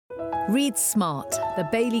Read Smart, the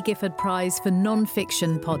Baillie Gifford Prize for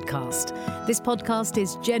Non-Fiction podcast. This podcast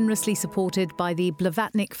is generously supported by the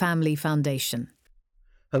Blavatnik Family Foundation.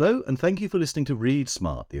 Hello, and thank you for listening to Read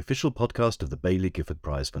Smart, the official podcast of the Baillie Gifford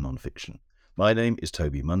Prize for Non-Fiction. My name is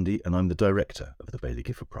Toby Mundy, and I'm the director of the Baillie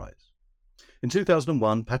Gifford Prize. In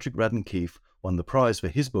 2001, Patrick Radden Keefe won the prize for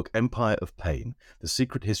his book Empire of Pain, The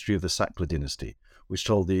Secret History of the Sackler Dynasty, which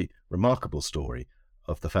told the remarkable story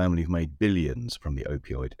of the family who made billions from the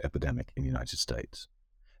opioid epidemic in the United States.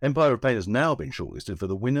 Empire of Pain has now been shortlisted for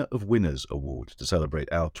the Winner of Winners Award to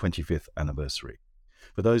celebrate our 25th anniversary.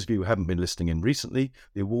 For those of you who haven't been listening in recently,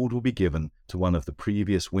 the award will be given to one of the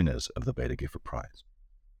previous winners of the Baillie Gifford Prize.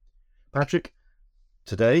 Patrick,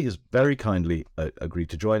 today, has very kindly agreed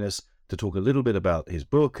to join us to talk a little bit about his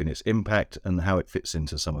book and its impact and how it fits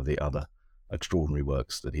into some of the other extraordinary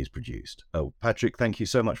works that he's produced. Oh, Patrick, thank you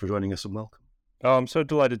so much for joining us and welcome. Oh, I'm so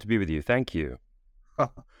delighted to be with you. Thank you.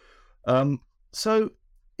 So,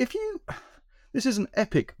 this is an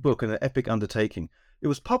epic book and an epic undertaking. It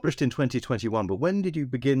was published in 2021, but when did you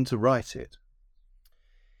begin to write it?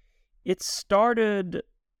 It started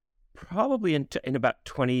probably in about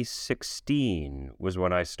 2016 was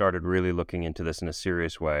when I started really looking into this in a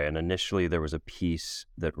serious way. And initially there was a piece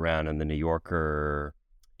that ran in the New Yorker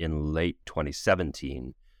in late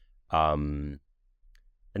 2017.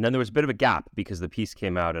 And then there was a bit of a gap because the piece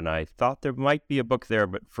came out and I thought there might be a book there,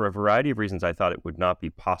 but for a variety of reasons, I thought it would not be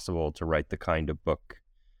possible to write the kind of book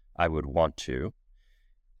I would want to.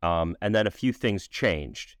 And then a few things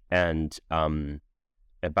changed. And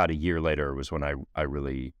about a year later was when I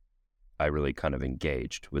really kind of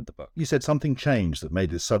engaged with the book. You said something changed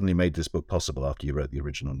that suddenly made this book possible after you wrote the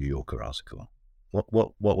original New Yorker article. What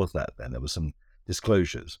was that then? There were some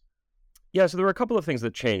disclosures. Yeah, so there were a couple of things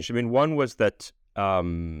that changed. I mean, one was that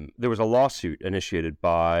there was a lawsuit initiated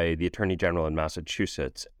by the Attorney General in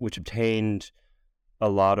Massachusetts, which obtained a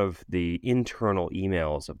lot of the internal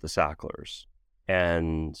emails of the Sacklers.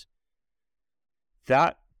 And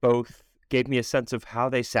that both gave me a sense of how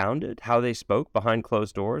they sounded, how they spoke behind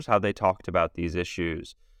closed doors, how they talked about these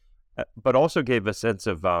issues, but also gave a sense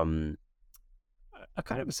of a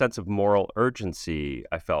kind of a sense of moral urgency,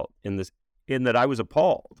 I felt, in that I was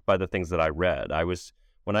appalled by the things that I read.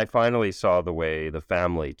 When I finally saw the way the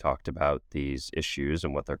family talked about these issues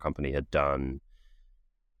and what their company had done,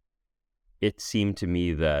 it seemed to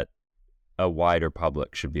me that a wider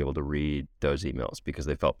public should be able to read those emails because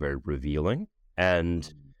they felt very revealing.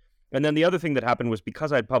 And then the other thing that happened was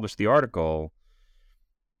because I'd published the article,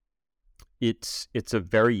 it's a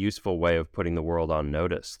very useful way of putting the world on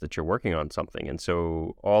notice that you're working on something. And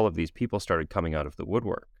so all of these people started coming out of the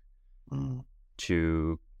woodwork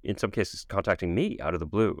to, in some cases, contacting me out of the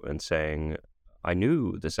blue and saying, I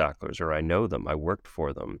knew the Sacklers, or I know them, I worked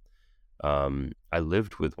for them. I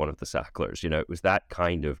lived with one of the Sacklers. It was that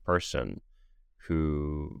kind of person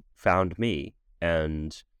who found me.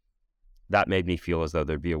 And that made me feel as though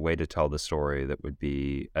there'd be a way to tell the story that would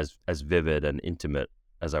be as vivid and intimate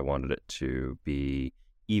as I wanted it to be,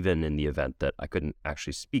 even in the event that I couldn't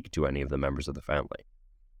actually speak to any of the members of the family.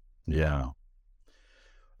 Yeah.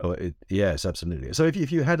 Oh, yes, absolutely. So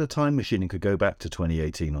if you had a time machine and could go back to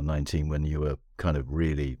 2018 or 19 when you were kind of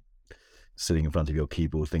really sitting in front of your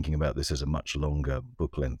keyboard thinking about this as a much longer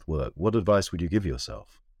book-length work, what advice would you give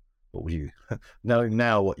yourself? What would you, knowing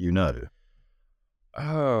now what you know?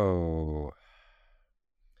 Oh,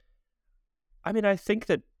 I mean, I think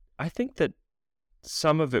that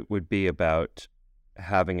some of it would be about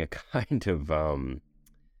having a kind of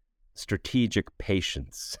strategic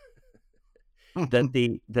patience.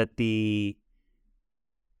 that the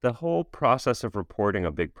whole process of reporting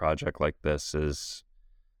a big project like this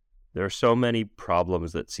there are so many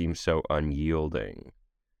problems that seem so unyielding,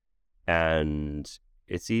 and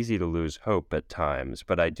it's easy to lose hope at times.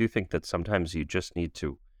 But I do think that sometimes you just need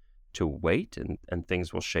to wait, and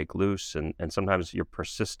things will shake loose, and sometimes your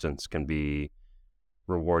persistence can be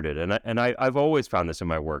rewarded. And I've always found this in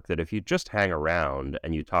my work, that if you just hang around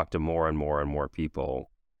and you talk to more and more and more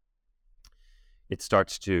people, it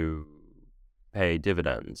starts to pay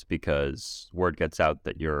dividends because word gets out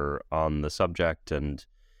that you're on the subject, and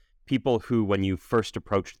people who, when you first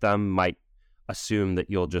approached them, might assume that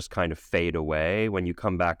you'll just kind of fade away. When you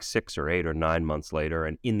come back 6 or 8 or 9 months later,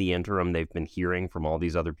 and in the interim, they've been hearing from all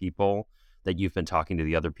these other people that you've been talking to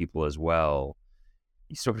the other people as well,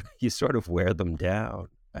 you sort of wear them down,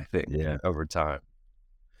 I think, over time.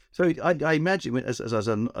 So I imagine, as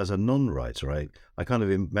a non-writer, I kind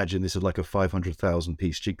of imagine this is like a 500,000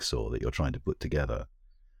 piece jigsaw that you're trying to put together.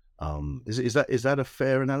 Is that a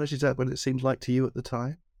fair analogy? Is that what it seemed like to you at the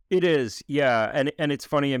time? It is, yeah, and it's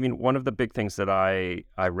funny. I mean, one of the big things that I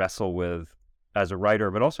wrestle with as a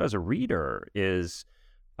writer, but also as a reader, is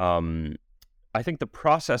um, I think the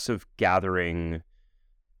process of gathering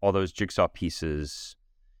all those jigsaw pieces,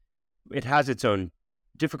 it has its own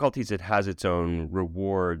difficulties, it has its own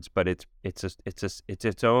rewards, but it's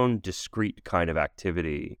its own discrete kind of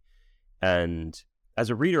activity. And as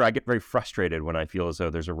a reader, I get very frustrated when I feel as though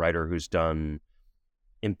there's a writer who's done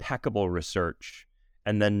impeccable research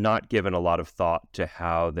and then not given a lot of thought to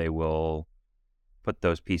how they will put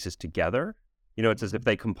those pieces together. You know, it's as if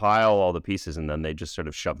they compile all the pieces and then they just sort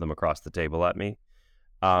of shove them across the table at me.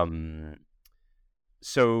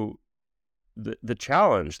 So the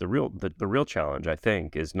challenge, the real challenge, I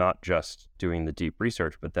think, is not just doing the deep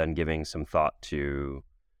research, but then giving some thought to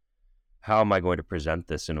how am I going to present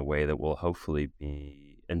this in a way that will hopefully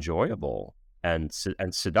be enjoyable and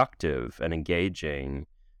seductive and engaging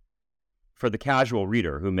for the casual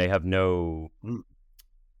reader who may have no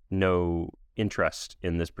interest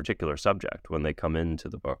in this particular subject when they come into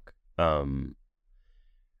the book. And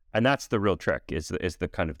that's the real trick, is the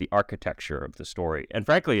kind of the architecture of the story. And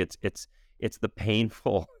frankly, it's the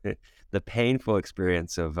painful the painful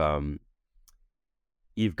experience of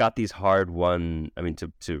you've got these hard-won, I mean,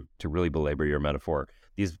 to really belabor your metaphor,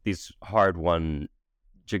 these hard-won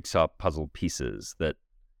jigsaw puzzle pieces that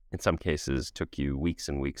in some cases took you weeks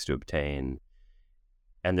and weeks to obtain.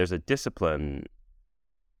 And there's a discipline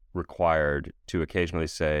required to occasionally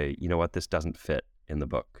say, you know what, this doesn't fit in the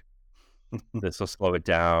book. This will slow it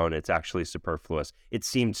down. It's actually superfluous. It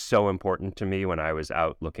seemed so important to me when I was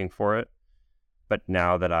out looking for it. But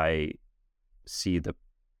now that I see the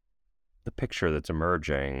picture that's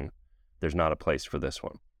emerging, there's not a place for this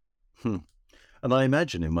one. And I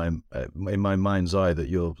imagine in my mind's eye that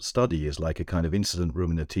your study is like a kind of incident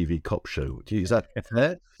room in a TV cop show. Is that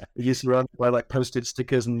fair? Are you surrounded by like Post-it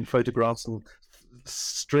stickers and photographs and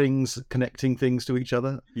strings connecting things to each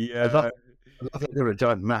other? Yeah. I think they're a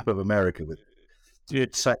giant map of America with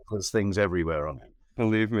sackless things everywhere on it.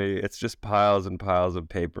 Believe me, it's just piles and piles of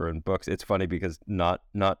paper and books. It's funny because not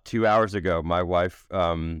 2 hours ago, my wife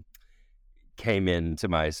came into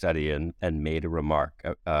my study and made a remark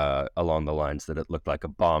along the lines that it looked like a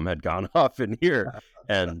bomb had gone off in here.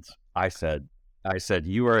 And I said,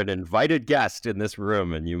 you are an invited guest in this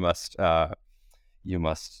room, and you must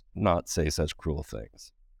not say such cruel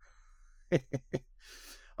things.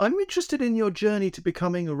 I'm interested in your journey to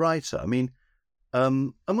becoming a writer. I mean,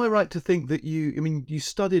 am I right to think that you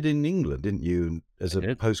studied in England, didn't you, as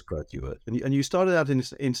a postgraduate? And you started out in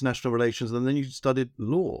international relations, and then you studied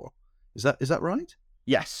law. Is that right?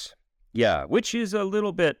 Yes. Yeah, which is a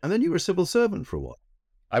little bit... And then you were a civil servant for a while.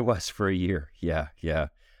 I was for a year. Yeah.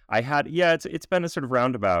 I had... Yeah, it's been a sort of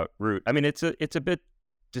roundabout route. I mean, it's a bit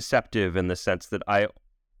deceptive in the sense that I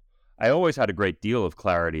always had a great deal of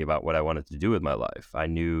clarity about what I wanted to do with my life. I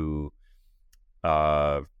knew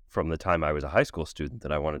from the time I was a high school student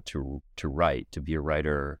that I wanted to write, to be a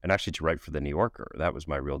writer, and actually to write for the New Yorker. That was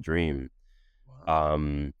my real dream.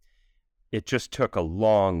 Wow. It just took a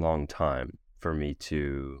long, long time for me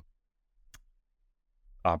to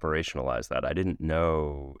operationalize that. I didn't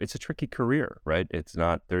know. It's a tricky career, right? It's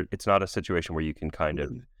not a situation where you can kind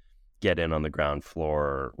of get in on the ground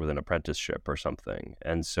floor with an apprenticeship or something.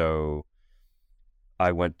 And so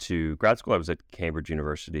I went to grad school. I was at Cambridge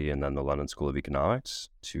University and then the London School of Economics,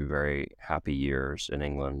 2 very happy years in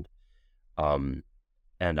England.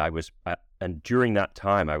 And during that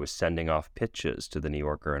time, I was sending off pitches to the New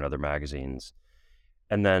Yorker and other magazines,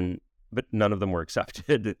 but none of them were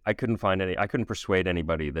accepted. I couldn't persuade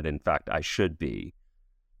anybody that in fact I should be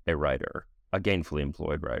a writer, a gainfully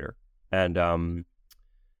employed writer. And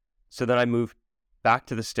so then I moved back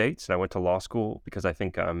to the States and I went to law school because I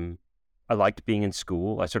think I liked being in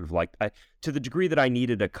school. I sort of to the degree that I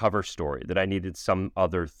needed a cover story, that I needed some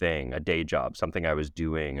other thing, a day job, something I was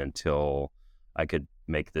doing until I could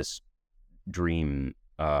make this dream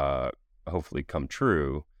hopefully come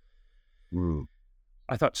true.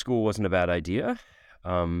 I thought school wasn't a bad idea.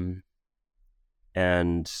 And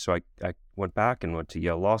so I went back and went to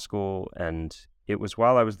Yale Law School, and it was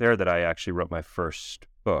while I was there that I actually wrote my first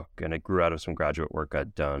book, and it grew out of some graduate work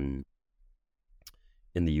I'd done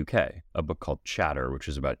in the UK, a book called Chatter, which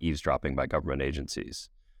is about eavesdropping by government agencies.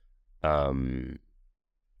 Because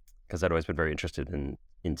I'd always been very interested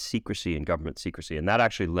in secrecy and government secrecy. And that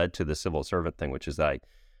actually led to the civil servant thing, which is that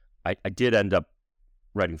I did end up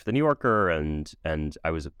writing for the New Yorker, and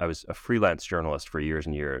I was a freelance journalist for years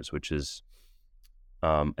and years, which is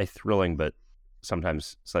a thrilling but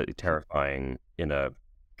sometimes slightly terrifying in a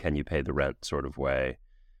can you pay the rent sort of way,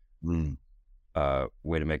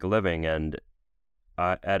 way to make a living. And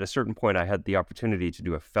at a certain point, I had the opportunity to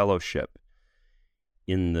do a fellowship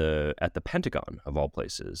at the Pentagon, of all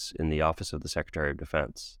places, in the Office of the Secretary of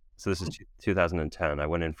Defense. So this is 2010. I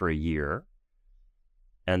went in for a year.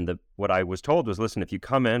 And what I was told was, listen, if you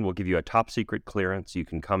come in, we'll give you a top secret clearance. You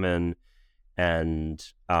can come in and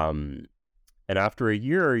after a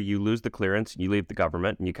year, you lose the clearance and you leave the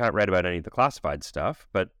government and you can't write about any of the classified stuff.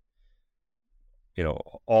 But,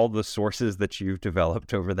 all the sources that you've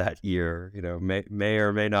developed over that year, may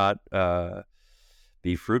or may not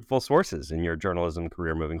be fruitful sources in your journalism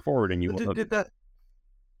career moving forward. And you did that,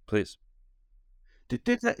 please.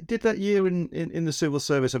 Did that year in the civil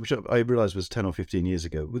service, which I realised was 10 or 15 years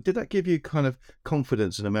ago, did that give you kind of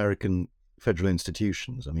confidence in American federal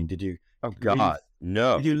institutions? I mean, did you? Oh God,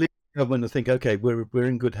 no. Did you leave government and think, okay, we're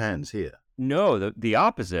in good hands here? No, the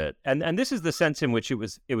opposite. And this is the sense in which it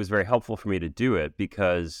was very helpful for me to do it,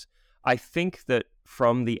 because I think that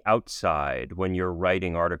from the outside, when you're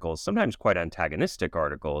writing articles, sometimes quite antagonistic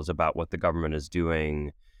articles about what the government is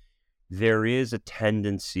doing, there is a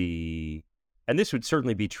tendency. And this would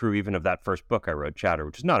certainly be true even of that first book I wrote, Chatter,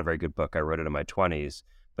 which is not a very good book. I wrote it in my 20s,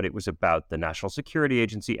 but it was about the National Security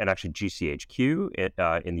Agency and actually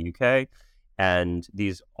GCHQ in the UK and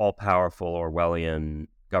these all-powerful Orwellian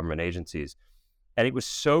government agencies. And it was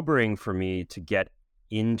sobering for me to get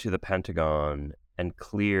into the Pentagon and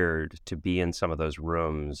cleared to be in some of those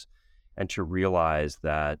rooms and to realize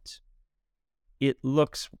that it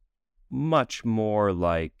looks much more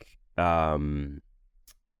like,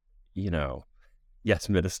 yes,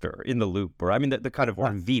 minister in the loop, or I mean the kind of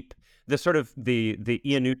or Veep, the sort of the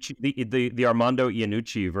Iannucci, the Armando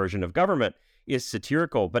Iannucci version of government is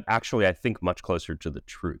satirical, but actually I think much closer to the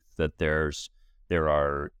truth, that there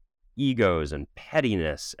are egos and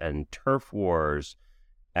pettiness and turf wars,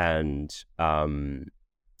 and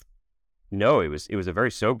no, it was a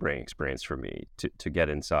very sobering experience for me to get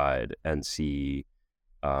inside and see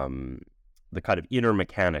the kind of inner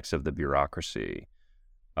mechanics of the bureaucracy.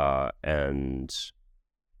 And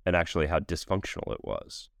actually how dysfunctional it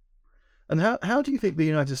was. And how do you think the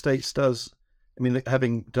United States does? I mean,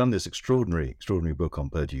 having done this extraordinary book on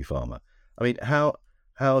Purdue Pharma, I mean, how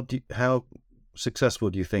successful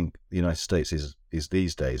do you think the United States is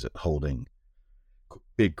these days at holding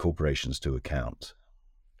big corporations to account?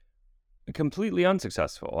 Completely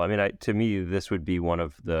unsuccessful. I mean, to me, this would be one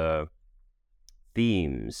of the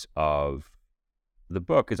themes of the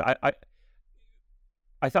book. Is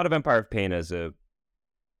I thought of Empire of Pain as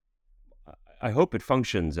I hope it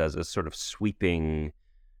functions as a sort of sweeping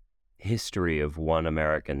history of one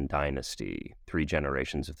American dynasty, 3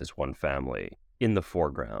 generations of this one family in the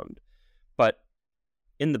foreground. But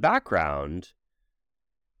in the background,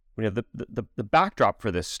 the backdrop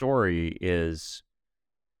for this story is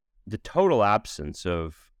the total absence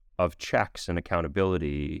of checks and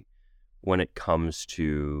accountability when it comes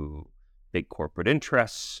to big corporate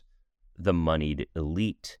interests, the moneyed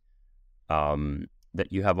elite, that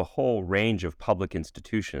you have a whole range of public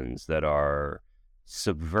institutions that are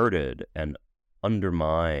subverted and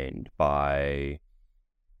undermined by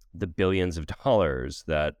the billions of dollars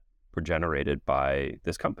that were generated by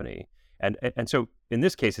this company. And so in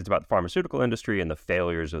this case, it's about the pharmaceutical industry and the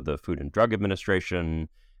failures of the Food and Drug Administration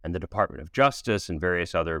and the Department of Justice and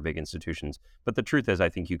various other big institutions. But the truth is, I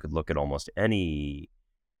think you could look at almost any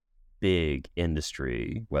big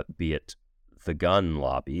industry, be it the gun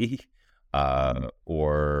lobby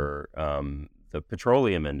or the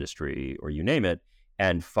petroleum industry, or you name it,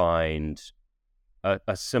 and find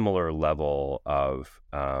a similar level of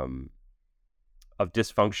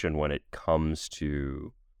dysfunction when it comes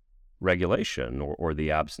to regulation or the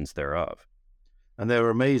absence thereof. And there are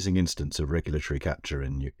amazing instances of regulatory capture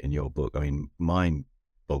in your book. I mean,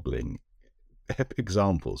 mind-boggling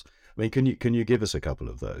examples. I mean, can you give us a couple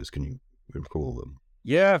of those? Can you recall them?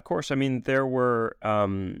 Yeah, of course. I mean, there were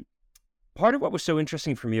part of what was so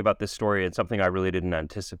interesting for me about this story, and something I really didn't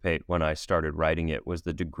anticipate when I started writing it, was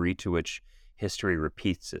the degree to which history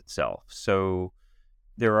repeats itself. So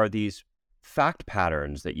there are these fact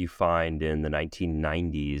patterns that you find in the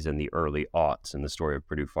 1990s and the early aughts in the story of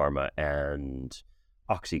Purdue Pharma and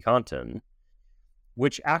OxyContin,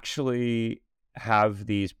 which actually have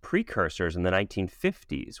these precursors in the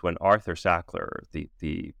 1950s when Arthur Sackler,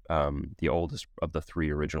 the oldest of the 3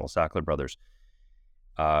 original Sackler brothers,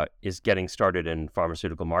 is getting started in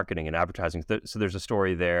pharmaceutical marketing and advertising. So there's a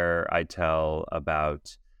story there I tell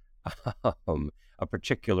about a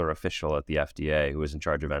particular official at the FDA who was in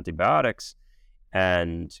charge of antibiotics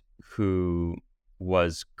and who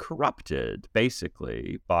was corrupted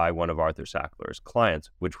basically by one of Arthur Sackler's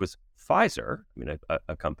clients, which was Pfizer, I mean,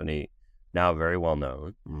 a company now very well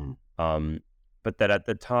known. but that at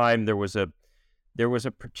the time there was a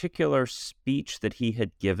particular speech that he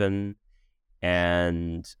had given,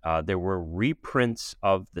 and there were reprints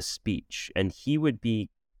of the speech, and he would be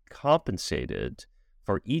compensated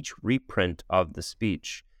for each reprint of the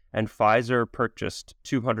speech. And Pfizer purchased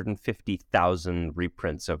 250,000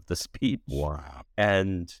 reprints of the speech. Wow.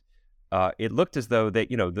 And it looked as though they,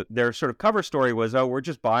 their sort of cover story was, oh, we're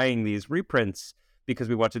just buying these reprints because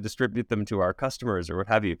we want to distribute them to our customers or what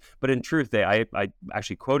have you. But in truth, I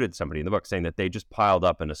actually quoted somebody in the book saying that they just piled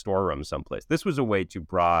up in a storeroom someplace. This was a way to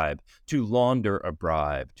launder a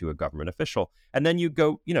bribe to a government official. And then you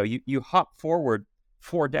go, you hop forward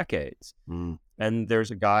 4 decades. And there's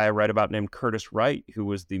a guy I write about named Curtis Wright, who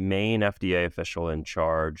was the main FDA official in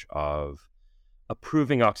charge of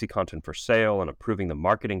approving OxyContin for sale and approving the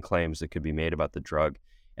marketing claims that could be made about the drug.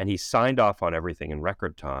 And he signed off on everything in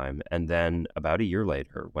record time. And then about a year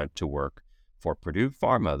later, went to work for Purdue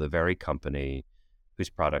Pharma, the very company whose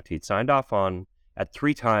product he'd signed off on at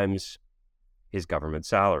 3 times his government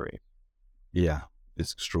salary. Yeah,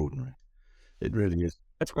 it's extraordinary. It really is.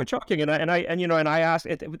 That's quite shocking. And I asked,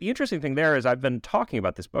 the interesting thing there is I've been talking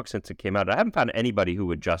about this book since it came out. I haven't found anybody who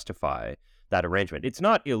would justify that arrangement. It's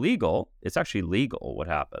not illegal. It's actually legal what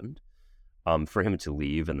happened for him to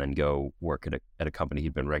leave and then go work at a company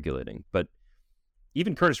he'd been regulating. But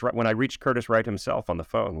even Curtis Wright, when I reached Curtis Wright himself on the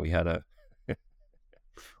phone, we had a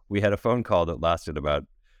phone call that lasted about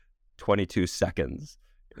 22 seconds.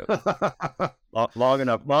 Long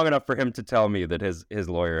enough for him to tell me that his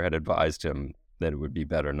lawyer had advised him that it would be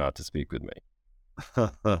better not to speak with me.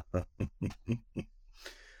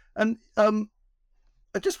 And I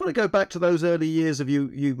just want to go back to those early years of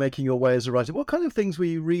you making your way as a writer. What kind of things were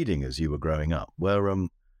you reading as you were growing up? Where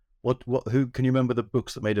who can you remember the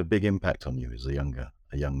books that made a big impact on you as a young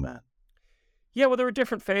man? Yeah, well, there were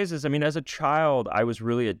different phases. I mean, as a child, I was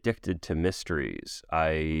really addicted to mysteries.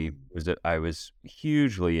 I was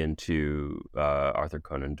hugely into Arthur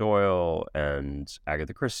Conan Doyle and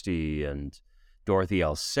Agatha Christie and Dorothy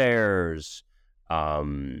L. Sayers,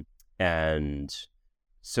 and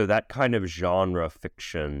so that kind of genre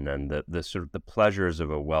fiction and the sort of the pleasures of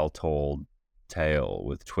a well-told tale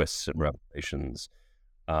with twists and revelations,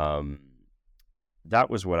 that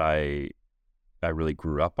was what I really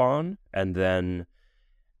grew up on. And then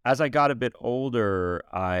as I got a bit older,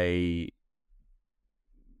 I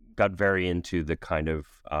got very into the kind of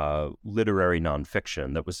literary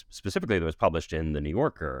nonfiction that was published in The New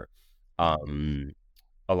Yorker. A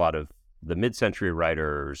lot of the mid-century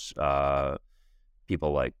writers,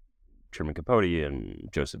 people like Truman Capote and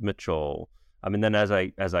Joseph Mitchell. I mean, then as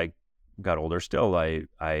I got older still, I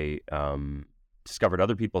discovered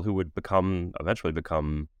other people who would eventually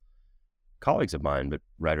become colleagues of mine, but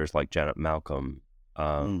writers like Janet Malcolm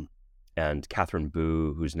and Catherine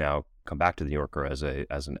Boo, who's now come back to The New Yorker as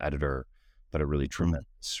an editor, but a really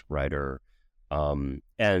tremendous writer. And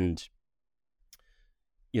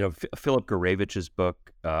Philip Gorevich's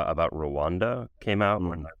book about Rwanda came out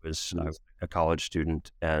when I was a college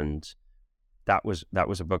student, and that was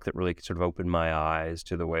a book that really sort of opened my eyes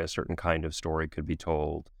to the way a certain kind of story could be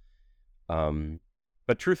told.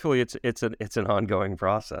 But truthfully, it's an ongoing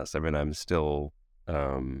process. I mean, I'm still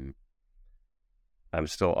often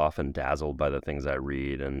dazzled by the things I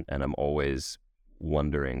read, and I'm always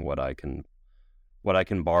wondering what I can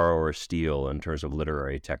borrow or steal in terms of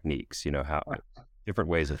literary techniques. How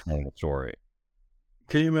different ways of telling a story.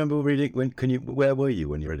 Can you remember reading where were you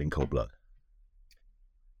when you read In Cold Blood?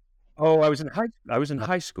 Oh, I was in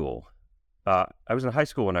high school. I was in high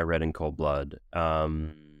school when I read In Cold Blood.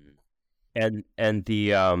 And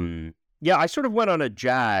the I sort of went on a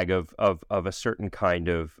jag of a certain kind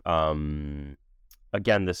of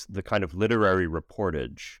again the kind of literary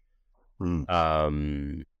reportage.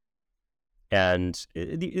 And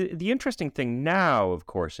the interesting thing now, of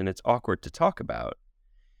course, and it's awkward to talk about,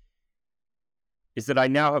 is that I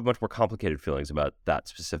now have much more complicated feelings about that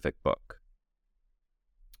specific book.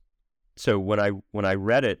 So when I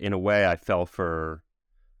read it, in a way, I fell for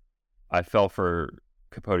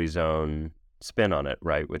Capote's own spin on it,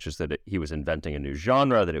 right? Which is that he was inventing a new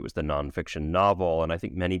genre, that it was the nonfiction novel. And I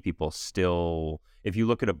think many people still, if you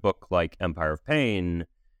look at a book like Empire of Pain,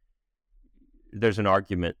 there's an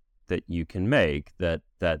argument that you can make that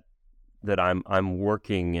I'm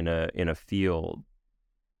working in a field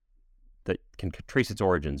that can trace its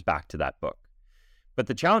origins back to that book. But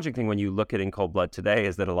the challenging thing when you look at In Cold Blood today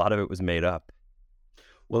is that a lot of it was made up.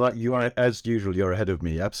 Well, you are, as usual, you're ahead of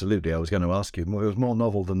me. Absolutely. I was going to ask you, it was more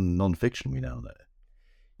novel than nonfiction, we know that.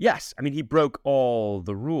 Yes. I mean, he broke all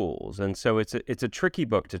the rules. And so it's a tricky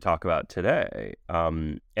book to talk about today.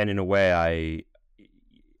 And in a way,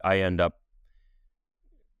 I end up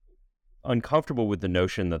uncomfortable with the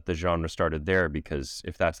notion that the genre started there, because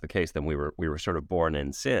if that's the case, then we were sort of born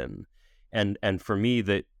in sin. And for me,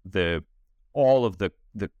 all of the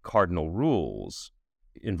cardinal rules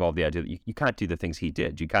involve the idea that you can't do the things he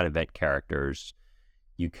did. You can't invent characters.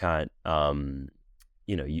 You can't,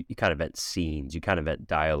 you can't invent scenes. You can't invent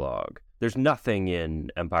dialogue. There's nothing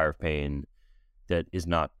in Empire of Pain that is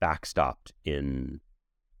not backstopped in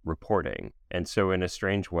reporting. And so in a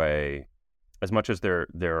strange way, as much as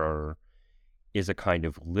there is a kind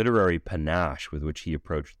of literary panache with which he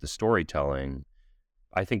approached the storytelling,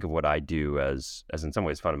 I think of what I do as in some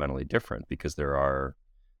ways fundamentally different, because there are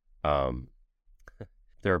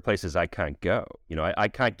places I can't go. I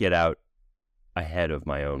can't get out ahead of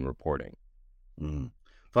my own reporting.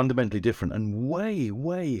 Fundamentally different and way,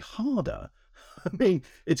 way harder. I mean,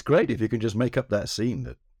 it's great if you can just make up that scene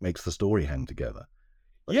that makes the story hang together.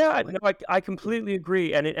 Yeah, no, I completely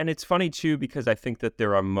agree. And it's funny too, because I think that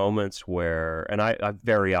there are moments where, and I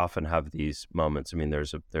very often have these moments. I mean,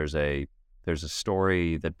 there's a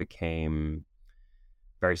story that became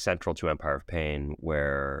very central to Empire of Pain,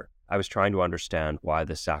 where I was trying to understand why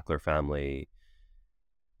the Sackler family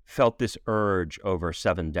felt this urge over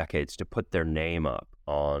 7 decades to put their name up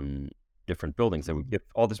on different buildings. They would give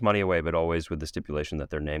all this money away, but always with the stipulation that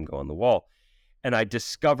their name go on the wall. And I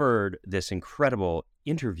discovered this incredible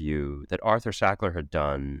interview that Arthur Sackler had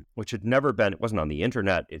done, which had never been, it wasn't on the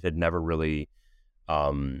internet. It had never really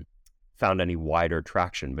found any wider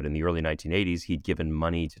traction. But in the early 1980s, he'd given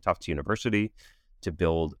money to Tufts University to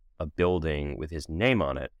build a building with his name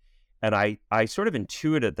on it. And I sort of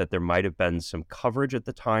intuited that there might have been some coverage at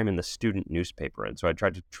the time in the student newspaper. And so I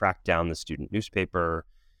tried to track down the student newspaper,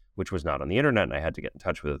 which was not on the internet. And I had to get in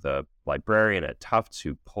touch with a librarian at Tufts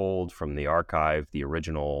who pulled from the archive the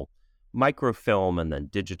original microfilm and then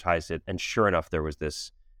digitized it. And sure enough, there was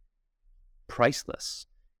this priceless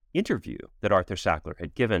interview that Arthur Sackler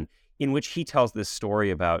had given, in which he tells this story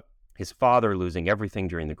about his father losing everything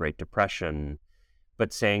during the Great Depression,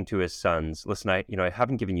 but saying to his sons, listen, I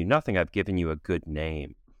haven't given you nothing. I've given you a good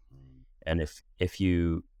name. And if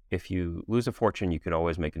you lose a fortune, you can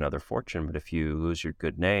always make another fortune. But if you lose your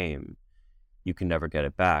good name, you can never get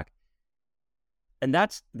it back. And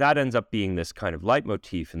that ends up being this kind of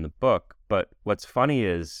leitmotif in the book. But what's funny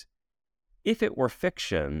is, if it were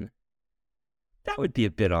fiction, that would be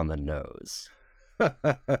a bit on the nose.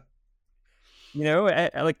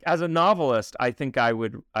 Like as a novelist, I think I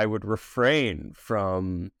would refrain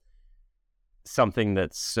from something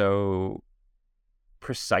that's so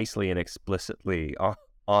precisely and explicitly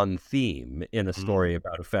on theme in a story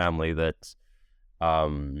about a family that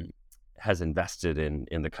has invested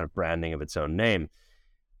in the kind of branding of its own name.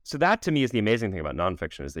 So that to me is the amazing thing about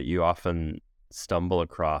nonfiction, is that you often stumble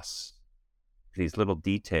across these little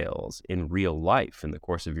details in real life in the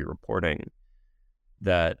course of your reporting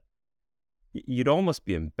that you'd almost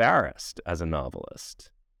be embarrassed as a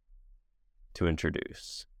novelist to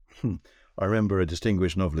introduce. I remember a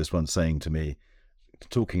distinguished novelist once saying to me,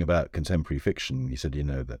 talking about contemporary fiction, he said,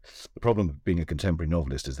 that the problem of being a contemporary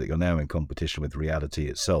novelist is that you're now in competition with reality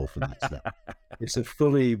itself. And it's a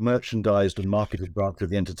fully merchandised and marketed branch of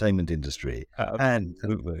the entertainment industry.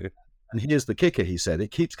 Absolutely. And here's the kicker, he said,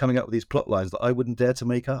 it keeps coming up with these plot lines that I wouldn't dare to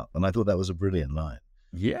make up. And I thought that was a brilliant line.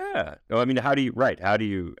 Yeah. No, I mean, how do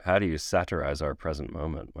you satirize our present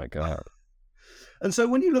moment? My God. And so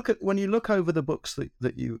when you look over the books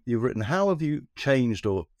that you've written, how have you changed?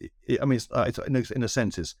 Or I mean, in a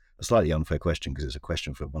sense, it's a slightly unfair question because it's a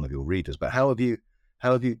question for one of your readers. But how have you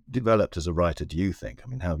developed as a writer? Do you think? I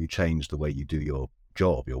mean, how have you changed the way you do your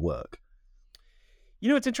job, your work?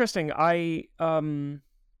 It's interesting. I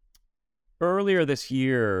earlier this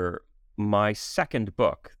year, my second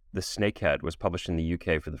book, The Snakehead, was published in the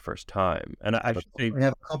UK for the first time. And I should say, I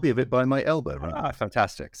have a copy of it by my elbow, right? Ah,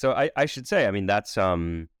 fantastic. So I should say, I mean, that's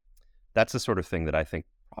the sort of thing that I think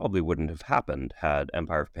probably wouldn't have happened had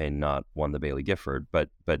Empire of Pain not won the Baillie Gifford. But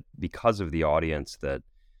because of the audience that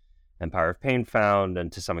Empire of Pain found,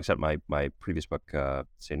 and to some extent my previous book,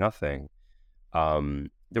 Say Nothing,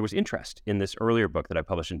 there was interest in this earlier book that I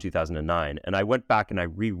published in 2009. And I went back and I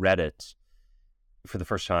reread it for the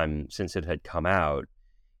first time since it had come out.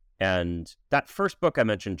 And that first book I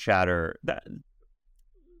mentioned, Chatter,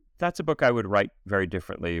 that's a book I would write very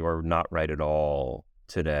differently or not write at all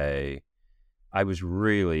today. I was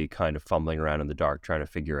really kind of fumbling around in the dark trying to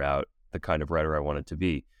figure out the kind of writer I wanted to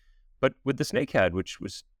be. But with The Snakehead, which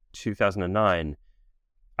was 2009,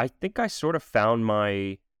 I think I sort of found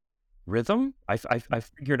my rhythm. I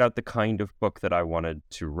figured out the kind of book that I wanted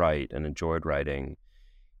to write and enjoyed writing.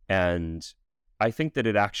 And I think that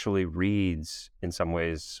it actually reads in some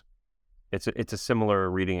ways it's a similar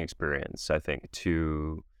reading experience, I think,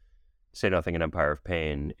 to Say Nothing and Empire of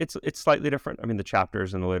Pain. It's slightly different. I mean, the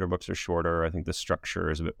chapters in the later books are shorter. I think the structure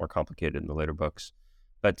is a bit more complicated in the later books.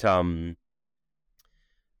 But so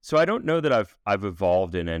I don't know that I've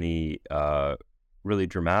evolved in any really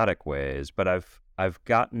dramatic ways, but I've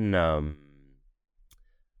gotten a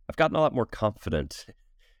lot more confident,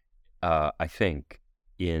 I think,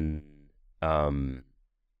 in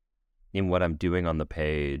what I'm doing on the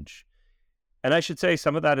page. And I should say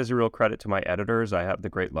some of that is a real credit to my editors. I have the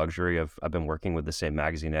great luxury of I've been working with the same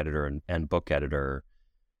magazine editor and book editor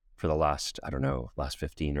for the last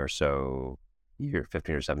 15 or 17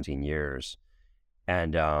 years.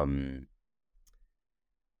 And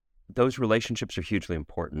those relationships are hugely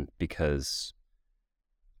important, because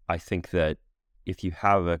I think that if you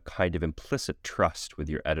have a kind of implicit trust with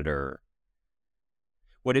your editor,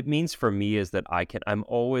 what it means for me is that I'm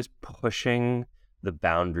always pushing the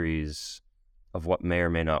boundaries of what may or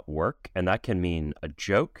may not work. And that can mean a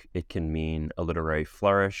joke. It can mean a literary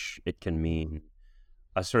flourish. It can mean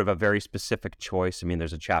a sort of a very specific choice. I mean,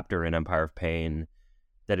 there's a chapter in Empire of Pain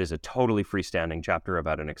that is a totally freestanding chapter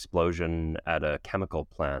about an explosion at a chemical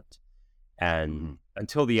plant. And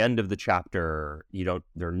until the end of the chapter,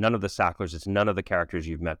 there are none of the Sacklers. It's none of the characters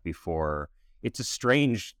you've met before. It's a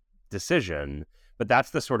strange decision, but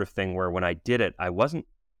that's the sort of thing where when I did it, I wasn't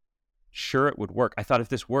sure it would work. I thought, if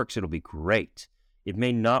this works, it'll be great. It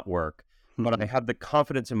may not work, but I had the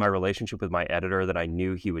confidence in my relationship with my editor that I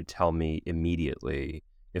knew he would tell me immediately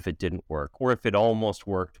if it didn't work, or if it almost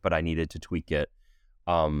worked, but I needed to tweak it.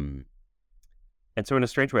 And so in a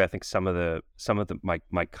strange way, I think some of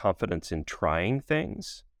my confidence in trying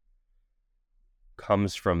things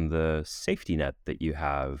comes from the safety net that you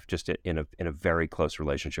have just in a very close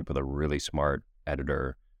relationship with a really smart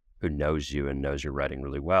editor who knows you and knows your writing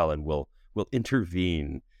really well and will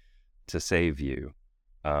intervene to save you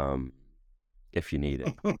if you need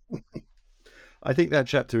it. I think that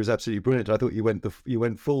chapter is absolutely brilliant. I thought you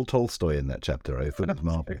went full Tolstoy in that chapter. I thought it was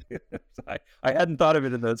marvelous. I hadn't thought of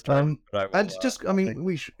it in those terms.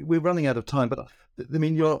 We're running out of time, but I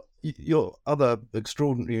mean, your other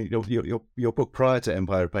extraordinary, your book prior to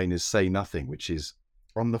Empire of Pain is Say Nothing, which is,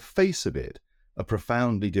 on the face of it, a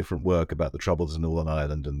profoundly different work about the troubles in Northern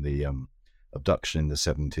Ireland and the abduction in the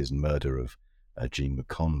 70s and murder of Jean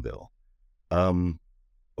McConville.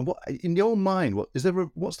 What, in your mind, what's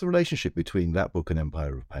the relationship between that book and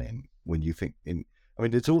Empire of Pain? When you think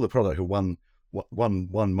it's all the product of one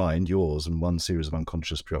mind, yours, and one series of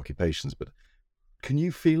unconscious preoccupations. But can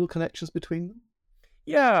you feel connections between them?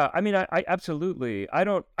 Yeah, I mean, I absolutely.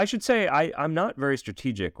 I should say I'm not very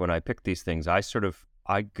strategic when I pick these things.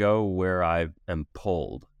 I go where I am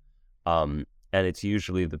pulled, and it's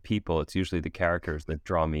usually the people, it's usually the characters that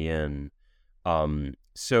draw me in.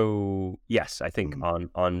 So yes, I think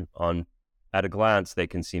on at a glance they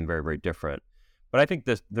can seem very, very different, but I think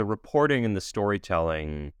the reporting and the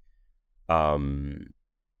storytelling are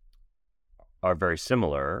very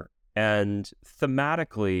similar, and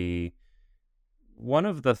thematically, one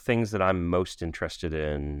of the things that I'm most interested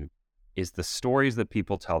in is the stories that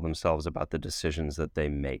people tell themselves about the decisions that they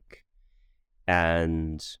make.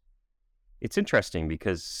 And it's interesting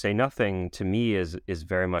because Say Nothing to me is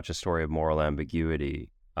very much a story of moral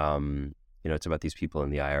ambiguity. It's about these people in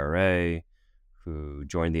the IRA who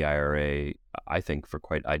joined the IRA, I think, for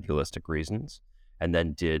quite idealistic reasons, and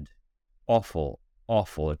then did awful,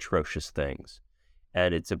 atrocious things.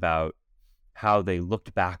 And it's about how they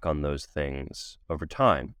looked back on those things over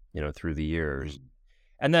time, through the years.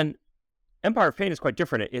 And then Empire of Pain is quite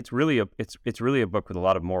different. It's really a book with a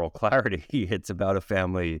lot of moral clarity. It's about a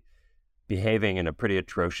family behaving in a pretty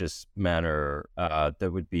atrocious manner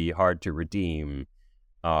that would be hard to redeem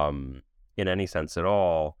in any sense at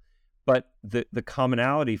all. But the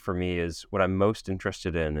commonality for me is what I'm most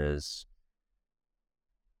interested in is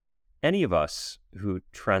any of us who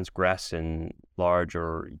transgress in large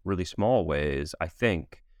or really small ways, I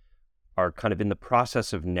think, are kind of in the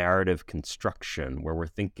process of narrative construction where we're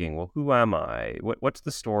thinking, well, who am I? What's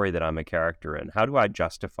the story that I'm a character in? How do I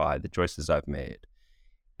justify the choices I've made?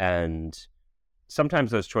 And sometimes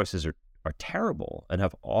those choices are terrible and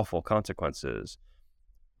have awful consequences.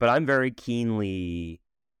 But I'm very keenly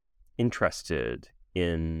interested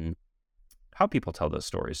in how people tell those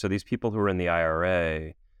stories. So these people who are in the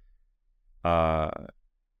IRA,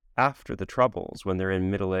 after the Troubles, when they're in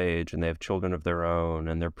middle age and they have children of their own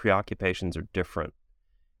and their preoccupations are different,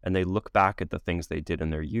 and they look back at the things they did in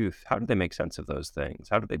their youth, how do they make sense of those things?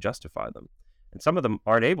 How do they justify them? And some of them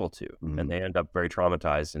aren't able to, and they end up very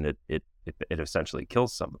traumatized, and it essentially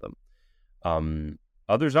kills some of them.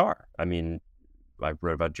 Others are. I mean,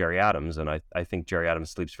 wrote about Jerry Adams, and I think Jerry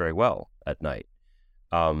Adams sleeps very well at night.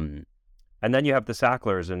 And then you have the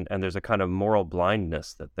Sacklers, and there's a kind of moral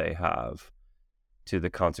blindness that they have to the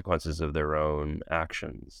consequences of their own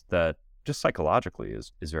actions that just psychologically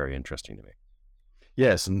is very interesting to me.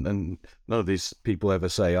 Yes, and none of these people ever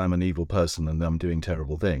say, I'm an evil person and I'm doing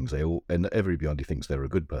terrible things. And everybody thinks they're a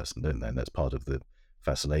good person, don't they? And that's part of the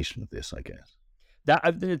fascination of this, I guess.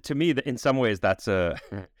 That, to me, in some ways, that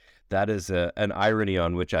is an irony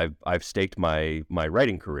on which I've staked my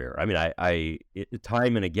writing career. I mean,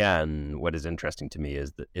 time and again, what is interesting to me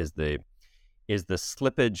is the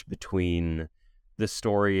slippage between the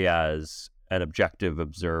story as an objective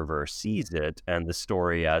observer sees it and the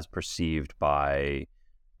story as perceived by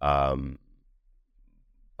the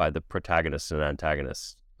protagonists and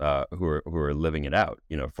antagonists who are living it out,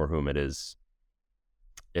 for whom it is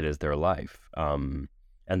their life, and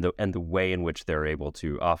the way in which they're able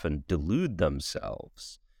to often delude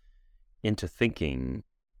themselves into thinking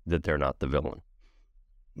that they're not the villain.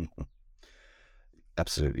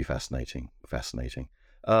 Absolutely fascinating.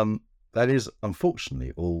 That is,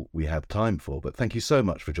 unfortunately, all we have time for, but thank you so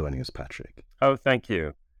much for joining us, Patrick. Oh, thank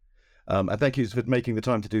you. And thank you for making the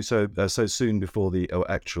time to do so so soon before the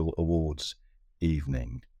actual awards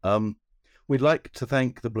evening. We'd like to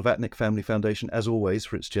thank the Blavatnik Family Foundation, as always,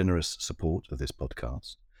 for its generous support of this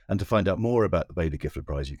podcast. And to find out more about the Baillie Gifford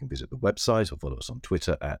Prize, you can visit the website or follow us on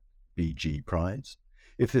Twitter at BGPrize.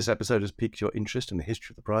 If this episode has piqued your interest in the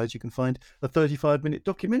history of the prize, you can find a 35-minute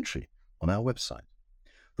documentary on our website.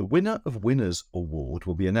 The winner of Winners Award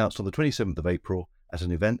will be announced on the 27th of April at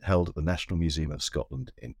an event held at the National Museum of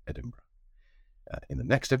Scotland in Edinburgh. In the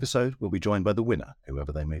next episode, we'll be joined by the winner,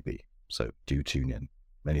 whoever they may be. So do tune in.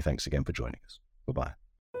 Many thanks again for joining us. Bye-bye.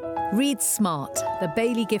 Read Smart, the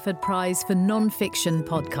Baillie Gifford Prize for Non-Fiction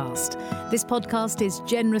podcast. This podcast is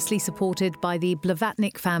generously supported by the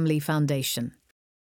Blavatnik Family Foundation.